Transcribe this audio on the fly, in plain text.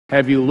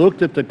Have you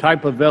looked at the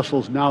type of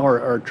vessels now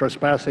are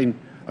trespassing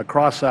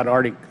across that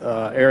Arctic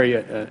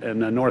area in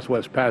the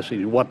Northwest Passage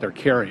and what they're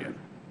carrying?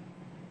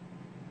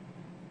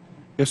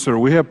 Yes, sir.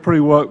 We have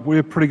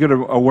pretty good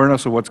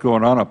awareness of what's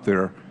going on up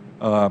there.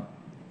 On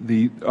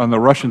the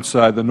Russian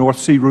side, the North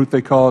Sea route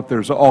they call it,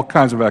 there's all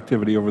kinds of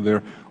activity over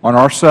there. On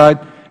our side,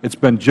 it's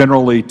been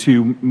generally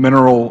to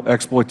mineral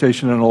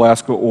exploitation in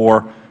Alaska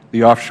or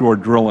the offshore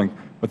drilling.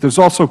 But there's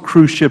also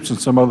cruise ships and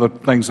some other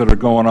things that are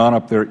going on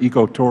up there,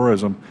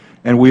 ecotourism,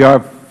 and we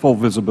have full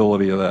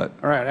visibility of that.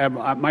 All right,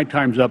 my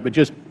time's up, but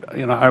just,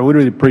 I would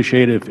really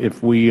appreciate it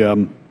if we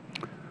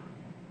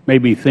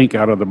maybe think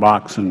out of the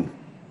box. And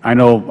I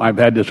know I've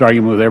had this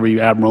argument with every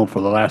admiral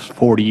for the last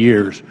 40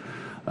 years.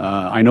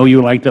 I know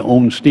you like to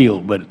own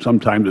steel, but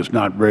sometimes it's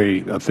not very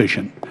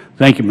efficient.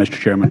 Thank you, Mr.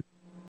 Chairman.